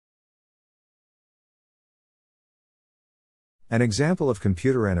An example of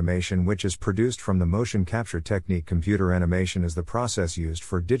computer animation which is produced from the motion capture technique computer animation is the process used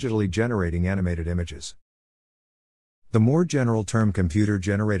for digitally generating animated images. The more general term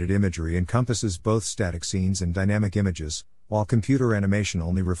computer-generated imagery encompasses both static scenes and dynamic images, while computer animation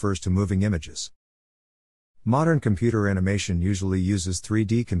only refers to moving images. Modern computer animation usually uses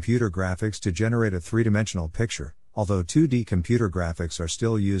 3D computer graphics to generate a three-dimensional picture, although 2D computer graphics are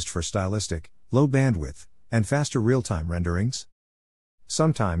still used for stylistic, low bandwidth, and faster real-time renderings.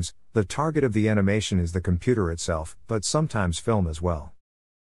 Sometimes, the target of the animation is the computer itself, but sometimes film as well.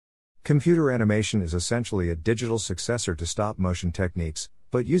 Computer animation is essentially a digital successor to stop-motion techniques,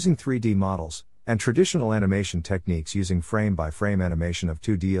 but using 3D models, and traditional animation techniques using frame-by-frame animation of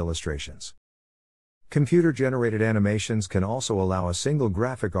 2D illustrations. Computer-generated animations can also allow a single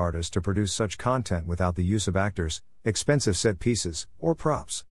graphic artist to produce such content without the use of actors, expensive set pieces, or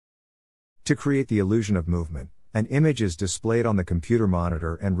props. To create the illusion of movement, an image is displayed on the computer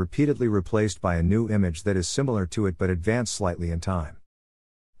monitor and repeatedly replaced by a new image that is similar to it but advanced slightly in time.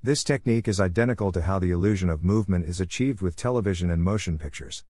 This technique is identical to how the illusion of movement is achieved with television and motion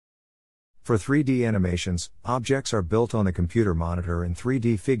pictures. For 3D animations, objects are built on the computer monitor and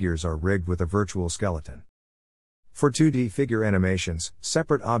 3D figures are rigged with a virtual skeleton. For 2D figure animations,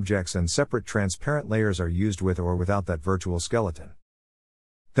 separate objects and separate transparent layers are used with or without that virtual skeleton.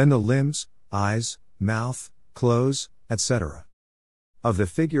 Then the limbs, eyes, mouth, clothes, etc. of the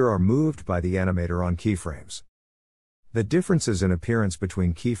figure are moved by the animator on keyframes. The differences in appearance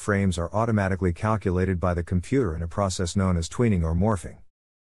between keyframes are automatically calculated by the computer in a process known as tweening or morphing.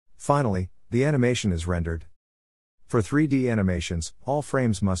 Finally, the animation is rendered. For 3D animations, all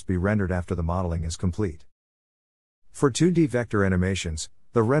frames must be rendered after the modeling is complete. For 2D vector animations,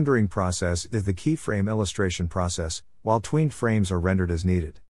 the rendering process is the keyframe illustration process, while tweened frames are rendered as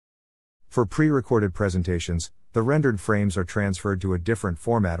needed. For pre-recorded presentations, the rendered frames are transferred to a different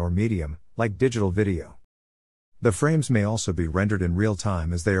format or medium, like digital video. The frames may also be rendered in real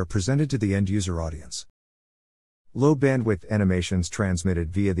time as they are presented to the end-user audience. Low-bandwidth animations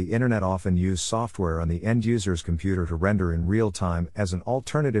transmitted via the internet often use software on the end-user's computer to render in real time as an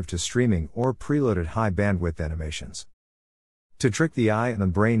alternative to streaming or preloaded high-bandwidth animations. To trick the eye and the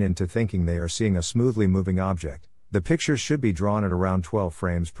brain into thinking they are seeing a smoothly moving object, the picture should be drawn at around 12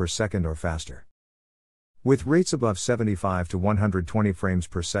 frames per second or faster. With rates above 75 to 120 frames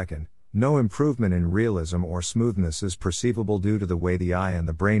per second, no improvement in realism or smoothness is perceivable due to the way the eye and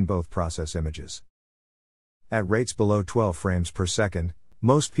the brain both process images. At rates below 12 frames per second,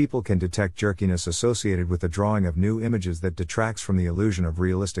 most people can detect jerkiness associated with the drawing of new images that detracts from the illusion of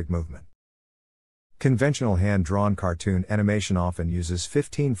realistic movement. Conventional hand-drawn cartoon animation often uses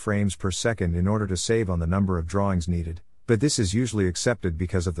 15 frames per second in order to save on the number of drawings needed, but this is usually accepted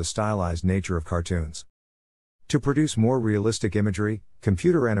because of the stylized nature of cartoons. To produce more realistic imagery,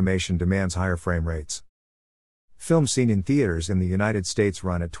 computer animation demands higher frame rates. Films seen in theaters in the United States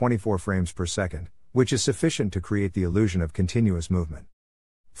run at 24 frames per second, which is sufficient to create the illusion of continuous movement.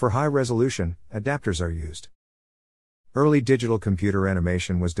 For high resolution, adapters are used. Early digital computer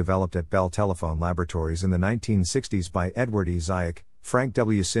animation was developed at Bell Telephone Laboratories in the 1960s by Edward E. Zayek, Frank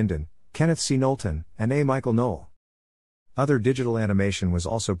W. Sinden, Kenneth C. Knowlton, and A. Michael Knoll. Other digital animation was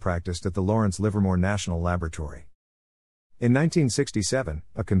also practiced at the Lawrence Livermore National Laboratory. In 1967,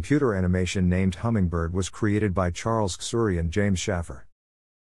 a computer animation named Hummingbird was created by Charles Ksuri and James Schaffer.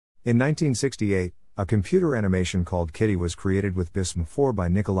 In 1968, a computer animation called Kitty was created with BISM 4 by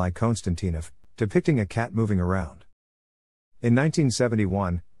Nikolai Konstantinov, depicting a cat moving around. In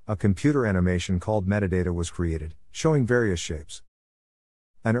 1971, a computer animation called Metadata was created, showing various shapes.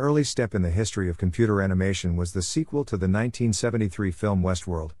 An early step in the history of computer animation was the sequel to the 1973 film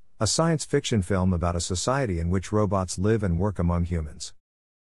Westworld, a science fiction film about a society in which robots live and work among humans.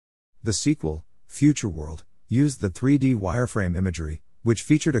 The sequel, Future World, used the 3D wireframe imagery, which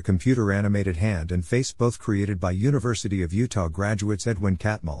featured a computer-animated hand and face both created by University of Utah graduates Edwin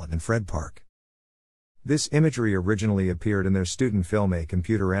Catmullin and Fred Park. This imagery originally appeared in their student film A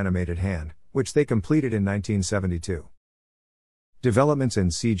Computer-Animated Hand, which they completed in 1972. Developments in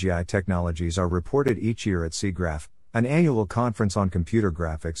CGI technologies are reported each year at SIGGRAPH, an annual conference on computer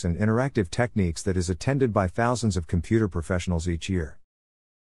graphics and interactive techniques that is attended by thousands of computer professionals each year.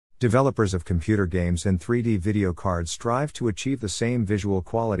 Developers of computer games and 3D video cards strive to achieve the same visual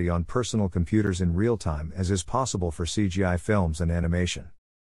quality on personal computers in real time as is possible for CGI films and animation.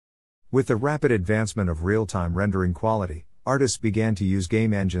 With the rapid advancement of real-time rendering quality, artists began to use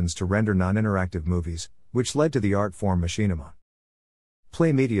game engines to render non-interactive movies, which led to the art form machinima.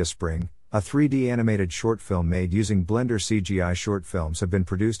 Play Media Spring, a 3D animated short film made using Blender CGI short films have been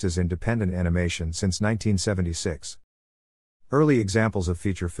produced as independent animation since 1976. Early examples of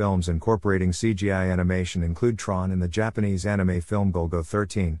feature films incorporating CGI animation include Tron and the Japanese anime film Golgo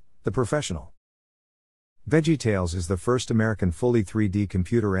 13, The Professional. VeggieTales is the first American fully 3D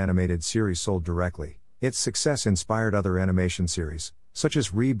computer animated series sold directly. Its success inspired other animation series, such as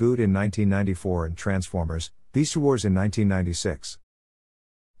Reboot in 1994 and Transformers: Beast Wars in 1996.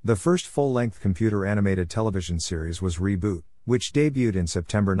 The first full-length computer animated television series was Reboot, which debuted in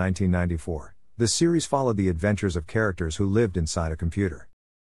September 1994. The series followed the adventures of characters who lived inside a computer.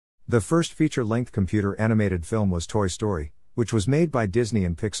 The first feature-length computer animated film was Toy Story, which was made by Disney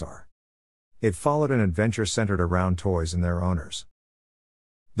and Pixar. It followed an adventure centered around toys and their owners.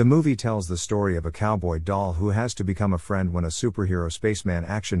 The movie tells the story of a cowboy doll who has to become a friend when a superhero spaceman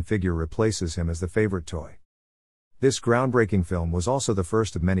action figure replaces him as the favorite toy. This groundbreaking film was also the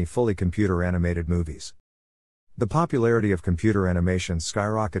first of many fully computer animated movies. The popularity of computer animation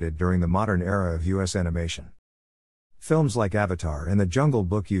skyrocketed during the modern era of U.S. animation. Films like Avatar and The Jungle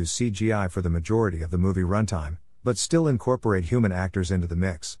Book use CGI for the majority of the movie runtime, but still incorporate human actors into the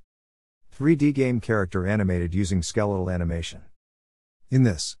mix. 3D game character animated using skeletal animation. In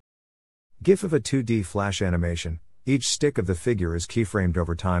this GIF of a 2D flash animation, each stick of the figure is keyframed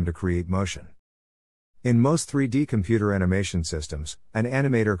over time to create motion. In most 3D computer animation systems, an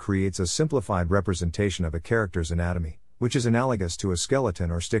animator creates a simplified representation of a character's anatomy, which is analogous to a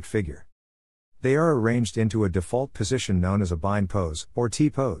skeleton or stick figure. They are arranged into a default position known as a bind pose, or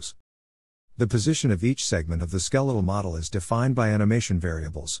T-pose. The position of each segment of the skeletal model is defined by animation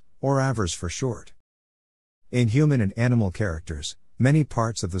variables, or AVRs for short. In human and animal characters, many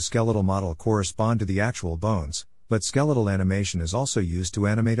parts of the skeletal model correspond to the actual bones, but skeletal animation is also used to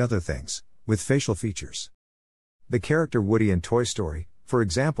animate other things, with facial features. The character Woody in Toy Story, for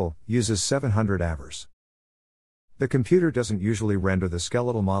example, uses 700 AVRs. The computer doesn't usually render the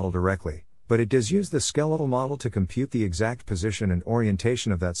skeletal model directly, but it does use the skeletal model to compute the exact position and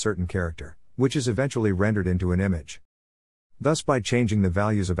orientation of that certain character, which is eventually rendered into an image. Thus, by changing the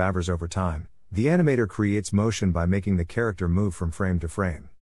values of AVRs over time, the animator creates motion by making the character move from frame to frame.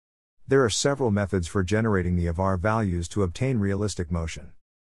 There are several methods for generating the AVR values to obtain realistic motion.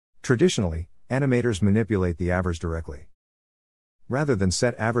 Traditionally, animators manipulate the AVRs directly. Rather than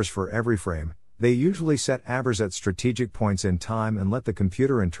set AVRs for every frame, they usually set AVRs at strategic points in time and let the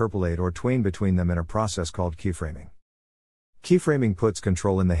computer interpolate or tween between them in a process called keyframing. Keyframing puts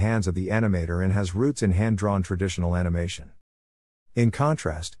control in the hands of the animator and has roots in hand-drawn traditional animation. In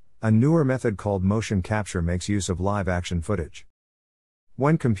contrast, a newer method called motion capture makes use of live-action footage.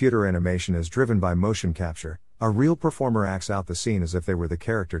 When computer animation is driven by motion capture, a real performer acts out the scene as if they were the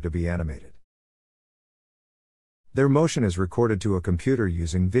character to be animated. Their motion is recorded to a computer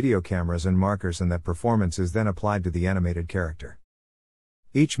using video cameras and markers, and that performance is then applied to the animated character.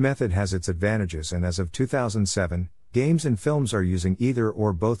 Each method has its advantages, and as of 2007, games and films are using either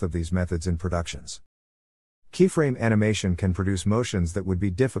or both of these methods in productions. Keyframe animation can produce motions that would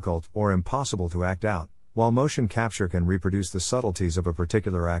be difficult or impossible to act out, while motion capture can reproduce the subtleties of a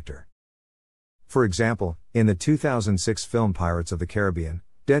particular actor. For example, in the 2006 film Pirates of the Caribbean,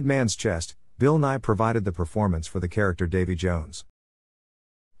 Dead Man's Chest, Bill Nye provided the performance for the character Davy Jones.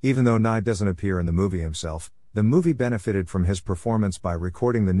 Even though Nye doesn't appear in the movie himself, the movie benefited from his performance by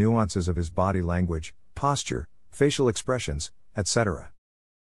recording the nuances of his body language, posture, facial expressions, etc.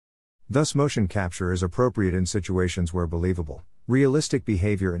 Thus, motion capture is appropriate in situations where believable, realistic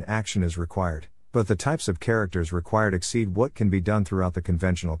behavior and action is required, but the types of characters required exceed what can be done throughout the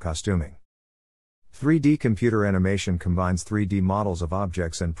conventional costuming. 3D computer animation combines 3D models of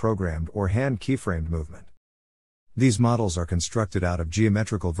objects and programmed or hand keyframed movement. These models are constructed out of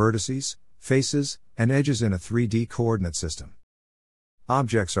geometrical vertices, faces, and edges in a 3D coordinate system.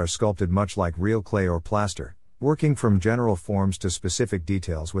 Objects are sculpted much like real clay or plaster, working from general forms to specific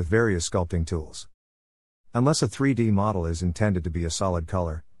details with various sculpting tools. Unless a 3D model is intended to be a solid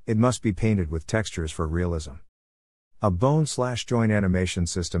color, it must be painted with textures for realism. A bone/joint animation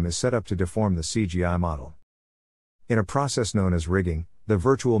system is set up to deform the CGI model. In a process known as rigging, the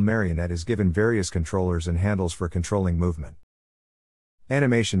virtual marionette is given various controllers and handles for controlling movement.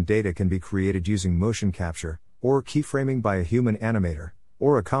 Animation data can be created using motion capture, or keyframing by a human animator,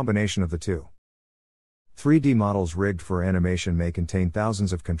 or a combination of the two. 3D models rigged for animation may contain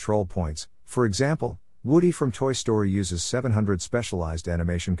thousands of control points. For example, Woody from Toy Story uses 700 specialized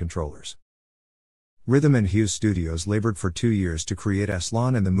animation controllers. Rhythm and Hue Studios labored for 2 years to create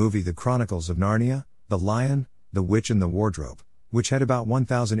Aslan in the movie The Chronicles of Narnia, The Lion, The Witch and the Wardrobe, which had about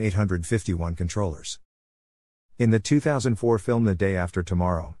 1,851 controllers. In the 2004 film The Day After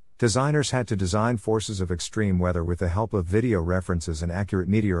Tomorrow, designers had to design forces of extreme weather with the help of video references and accurate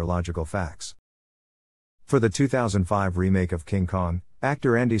meteorological facts. For the 2005 remake of King Kong,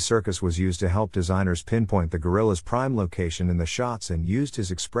 actor Andy Serkis was used to help designers pinpoint the gorilla's prime location in the shots and used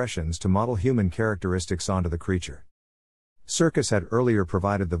his expressions to model human characteristics onto the creature. Serkis had earlier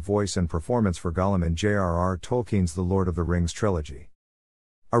provided the voice and performance for Gollum in J.R.R. Tolkien's The Lord of the Rings trilogy.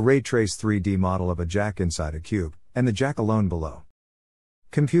 A ray-traced 3D model of a jack inside a cube, and the jack alone below.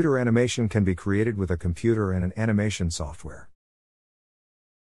 Computer animation can be created with a computer and an animation software.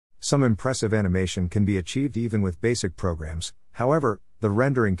 Some impressive animation can be achieved even with basic programs, however, the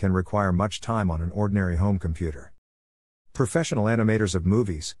rendering can require much time on an ordinary home computer. Professional animators of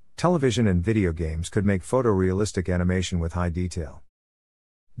movies, television and video games could make photorealistic animation with high detail.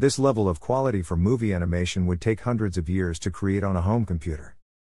 This level of quality for movie animation would take hundreds of years to create on a home computer.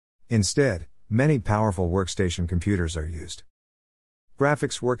 Instead, many powerful workstation computers are used.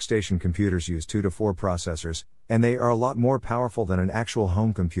 Graphics workstation computers use 2 to 4 processors, and they are a lot more powerful than an actual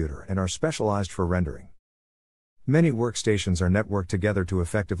home computer and are specialized for rendering. Many workstations are networked together to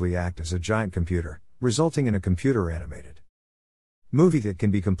effectively act as a giant computer, resulting in a computer-animated movie that can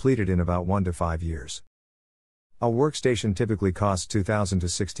be completed in about 1 to 5 years. A workstation typically costs $2,000 to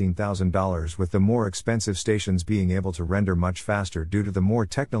 $16,000, with the more expensive stations being able to render much faster due to the more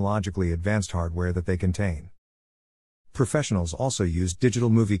technologically advanced hardware that they contain. Professionals also use digital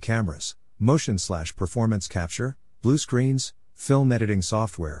movie cameras, motion/performance capture, blue screens, film editing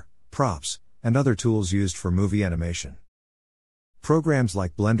software, props, and other tools used for movie animation. Programs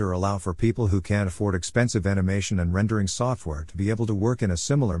like Blender allow for people who can't afford expensive animation and rendering software to be able to work in a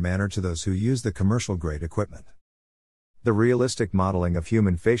similar manner to those who use the commercial-grade equipment. The realistic modeling of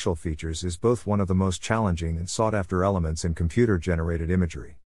human facial features is both one of the most challenging and sought-after elements in computer-generated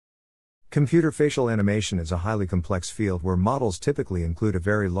imagery. Computer facial animation is a highly complex field where models typically include a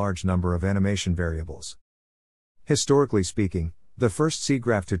very large number of animation variables. Historically speaking, the first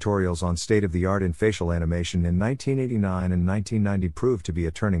SIGGRAPH tutorials on state-of-the-art in facial animation in 1989 and 1990 proved to be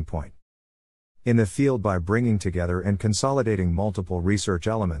a turning point in the field by bringing together and consolidating multiple research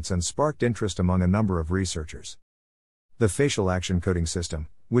elements and sparked interest among a number of researchers. The facial action coding system,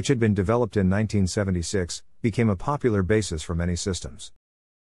 which had been developed in 1976, became a popular basis for many systems.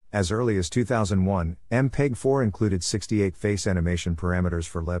 As early as 2001, MPEG-4 included 68 face animation parameters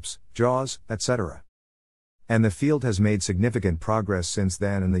for lips, jaws, etc. And the field has made significant progress since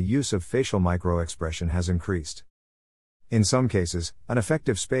then, and the use of facial microexpression has increased. In some cases, an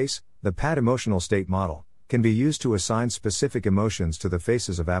effective space, the PAD emotional state model, can be used to assign specific emotions to the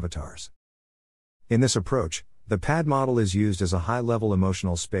faces of avatars. In this approach, the PAD model is used as a high-level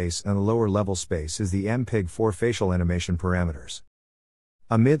emotional space and a lower-level space is the MPEG-4 facial animation parameters.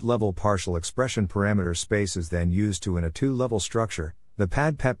 A mid-level partial expression parameter space is then used in a 2-level structure, the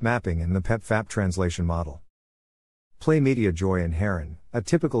PAD-PEP mapping and the PEP-FAP translation model. Play Media Joy and Heron, a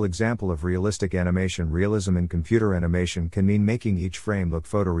typical example of realistic animation. Realism in computer animation can mean making each frame look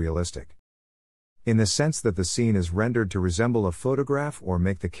photorealistic, in the sense that the scene is rendered to resemble a photograph or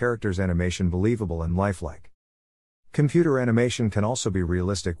make the character's animation believable and lifelike. Computer animation can also be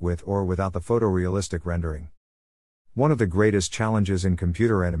realistic with or without the photorealistic rendering. One of the greatest challenges in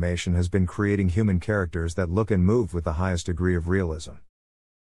computer animation has been creating human characters that look and move with the highest degree of realism.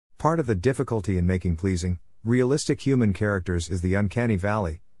 Part of the difficulty in making pleasing, realistic human characters is the uncanny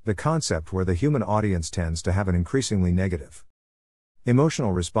valley, the concept where the human audience tends to have an increasingly negative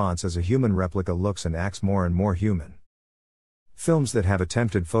emotional response as a human replica looks and acts more and more human. Films that have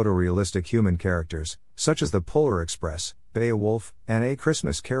attempted photorealistic human characters, such as The Polar Express, Beowulf, and A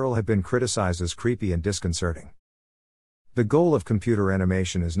Christmas Carol, have been criticized as creepy and disconcerting. The goal of computer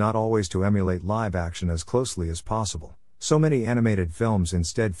animation is not always to emulate live action as closely as possible. So many animated films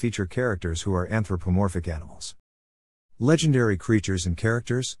instead feature characters who are anthropomorphic animals. Legendary creatures and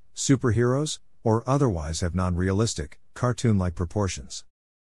characters, superheroes, or otherwise have non-realistic, cartoon-like proportions.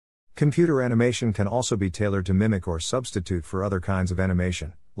 Computer animation can also be tailored to mimic or substitute for other kinds of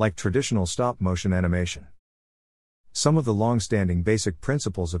animation, like traditional stop-motion animation. Some of the long-standing basic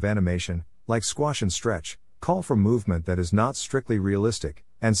principles of animation, like squash and stretch, call for movement that is not strictly realistic,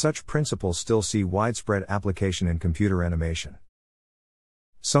 and such principles still see widespread application in computer animation.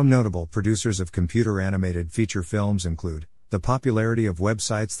 Some notable producers of computer-animated feature films include, the popularity of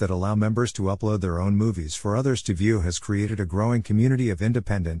websites that allow members to upload their own movies for others to view has created a growing community of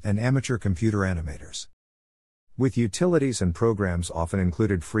independent and amateur computer animators. With utilities and programs often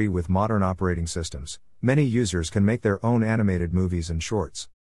included free with modern operating systems, many users can make their own animated movies and shorts.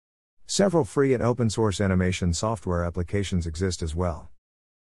 Several free and open-source animation software applications exist as well.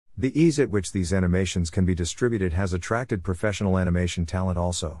 The ease at which these animations can be distributed has attracted professional animation talent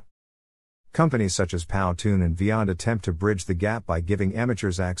also. Companies such as Powtoon and Vyond attempt to bridge the gap by giving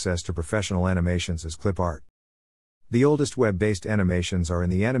amateurs access to professional animations as clip art. The oldest web-based animations are in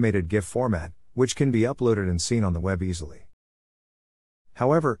the animated GIF format, which can be uploaded and seen on the web easily.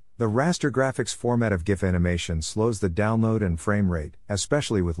 However, the raster graphics format of GIF animation slows the download and frame rate,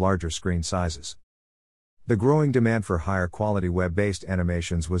 especially with larger screen sizes. The growing demand for higher quality web-based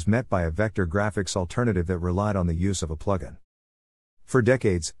animations was met by a vector graphics alternative that relied on the use of a plugin. For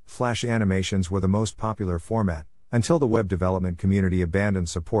decades, Flash animations were the most popular format, until the web development community abandoned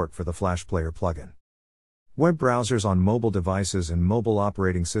support for the Flash Player plugin. Web browsers on mobile devices and mobile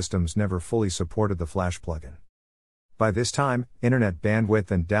operating systems never fully supported the Flash plugin. By this time, internet bandwidth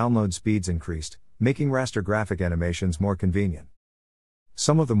and download speeds increased, making raster graphic animations more convenient.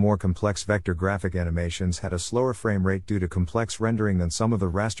 Some of the more complex vector graphic animations had a slower frame rate due to complex rendering than some of the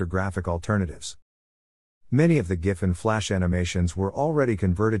raster graphic alternatives. Many of the GIF and Flash animations were already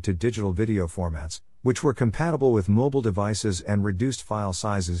converted to digital video formats, which were compatible with mobile devices and reduced file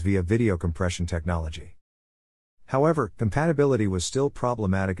sizes via video compression technology. However, compatibility was still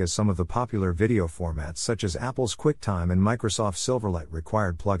problematic as some of the popular video formats such as Apple's QuickTime and Microsoft Silverlight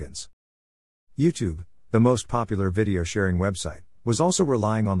required plugins. YouTube, the most popular video sharing website, was also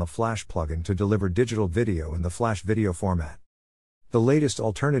relying on the Flash plugin to deliver digital video in the Flash video format. The latest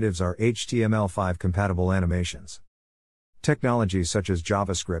alternatives are HTML5 compatible animations. Technologies such as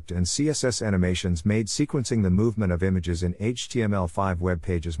JavaScript and CSS animations made sequencing the movement of images in HTML5 web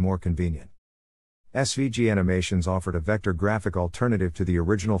pages more convenient. SVG animations offered a vector graphic alternative to the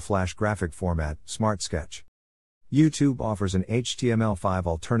original Flash graphic format, Smart Sketch. YouTube offers an HTML5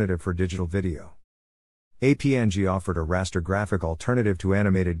 alternative for digital video. APNG offered a raster graphic alternative to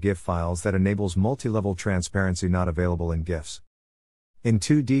animated GIF files that enables multi-level transparency not available in GIFs. In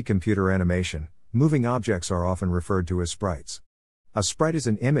 2D computer animation, moving objects are often referred to as sprites. A sprite is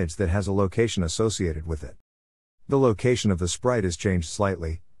an image that has a location associated with it. The location of the sprite is changed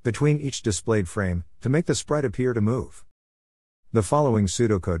slightly, between each displayed frame, to make the sprite appear to move. The following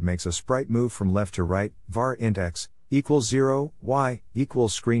pseudocode makes a sprite move from left to right, var int x equals 0, y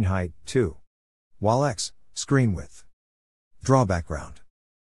equals screen height 2. While x, screen width. Draw background.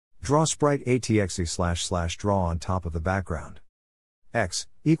 Draw sprite atxe / draw on top of the background. X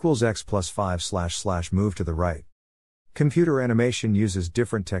equals x plus 5 / move to the right. Computer animation uses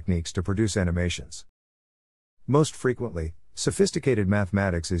different techniques to produce animations. Most frequently, sophisticated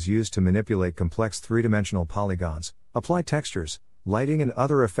mathematics is used to manipulate complex three-dimensional polygons, apply textures, lighting and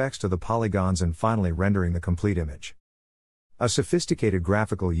other effects to the polygons and finally rendering the complete image. A sophisticated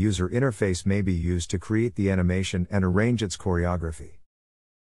graphical user interface may be used to create the animation and arrange its choreography.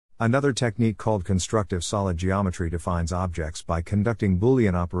 Another technique called constructive solid geometry defines objects by conducting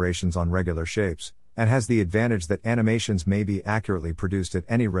Boolean operations on regular shapes, and has the advantage that animations may be accurately produced at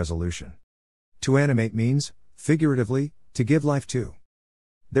any resolution. To animate means, figuratively, to give life to.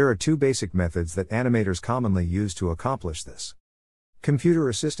 There are two basic methods that animators commonly use to accomplish this.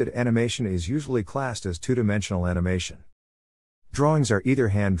 Computer-assisted animation is usually classed as two-dimensional animation. Drawings are either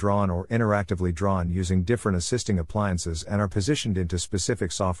hand-drawn or interactively drawn using different assisting appliances and are positioned into specific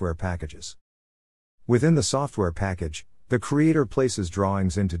software packages. Within the software package, the creator places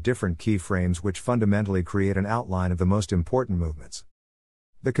drawings into different keyframes which fundamentally create an outline of the most important movements.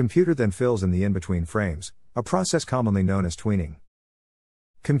 The computer then fills in the in-between frames, a process commonly known as tweening.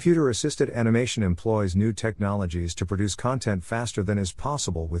 Computer-assisted animation employs new technologies to produce content faster than is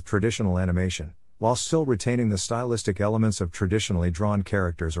possible with traditional animation, while still retaining the stylistic elements of traditionally drawn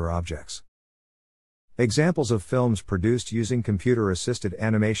characters or objects. Examples of films produced using computer-assisted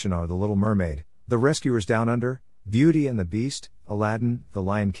animation are The Little Mermaid, The Rescuers Down Under, Beauty and the Beast, Aladdin, The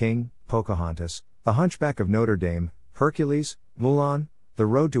Lion King, Pocahontas, The Hunchback of Notre Dame, Hercules, Mulan, The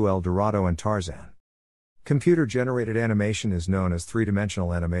Road to El Dorado and Tarzan. Computer-generated animation is known as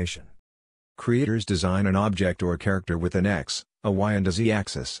three-dimensional animation. Creators design an object or character with an X, a Y and a Z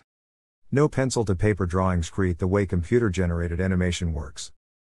axis. No pencil-to-paper drawings create the way computer-generated animation works.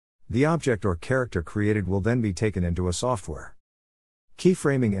 The object or character created will then be taken into a software.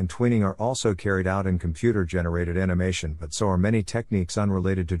 Keyframing and tweening are also carried out in computer-generated animation, but so are many techniques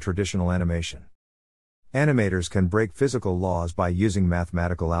unrelated to traditional animation. Animators can break physical laws by using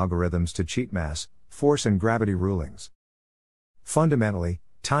mathematical algorithms to cheat mass, force and gravity rulings. Fundamentally,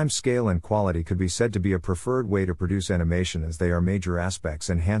 time scale and quality could be said to be a preferred way to produce animation, as they are major aspects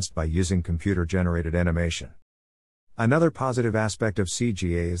enhanced by using computer-generated animation. Another positive aspect of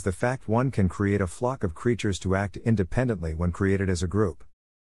CGA is the fact one can create a flock of creatures to act independently when created as a group.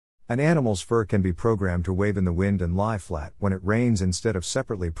 An animal's fur can be programmed to wave in the wind and lie flat when it rains instead of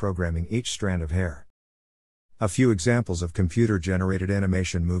separately programming each strand of hair. A few examples of computer-generated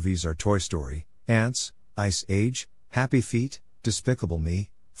animation movies are Toy Story, Ants, Ice Age, Happy Feet, Despicable Me,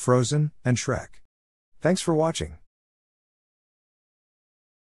 Frozen, and Shrek. Thanks for watching.